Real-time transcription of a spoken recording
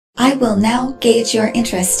I will now gauge your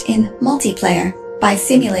interest in multiplayer by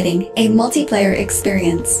simulating a multiplayer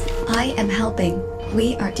experience. I am helping.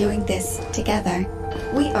 We are doing this together.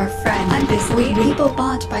 We are friends. I'm this people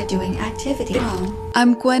bond by doing activity.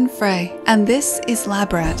 I'm Gwen Frey, and this is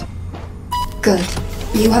Labrat. Good.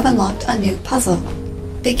 You have unlocked a new puzzle.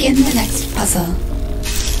 Begin the next puzzle.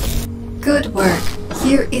 Good work.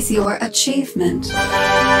 Here is your achievement.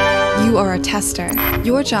 You are a tester.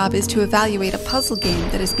 Your job is to evaluate a puzzle game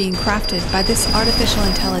that is being crafted by this artificial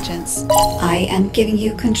intelligence. I am giving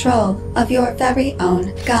you control of your very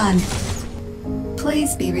own gun.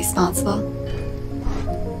 Please be responsible.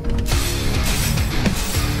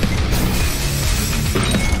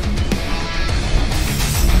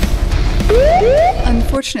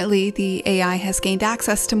 Unfortunately, the AI has gained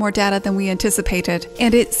access to more data than we anticipated,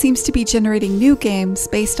 and it seems to be generating new games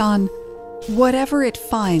based on whatever it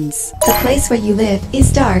finds. The place where you live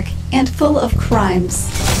is dark and full of crimes.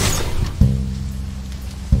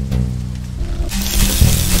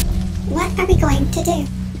 What are we going to do?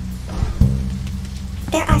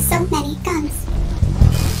 There are so many guns.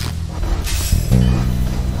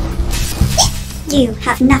 You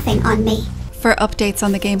have nothing on me. For updates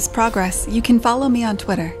on the game's progress, you can follow me on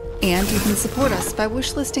Twitter. And you can support us by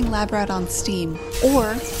wishlisting Labrat on Steam,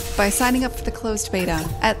 or by signing up for the closed beta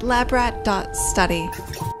at labrat.study.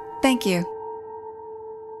 Thank you.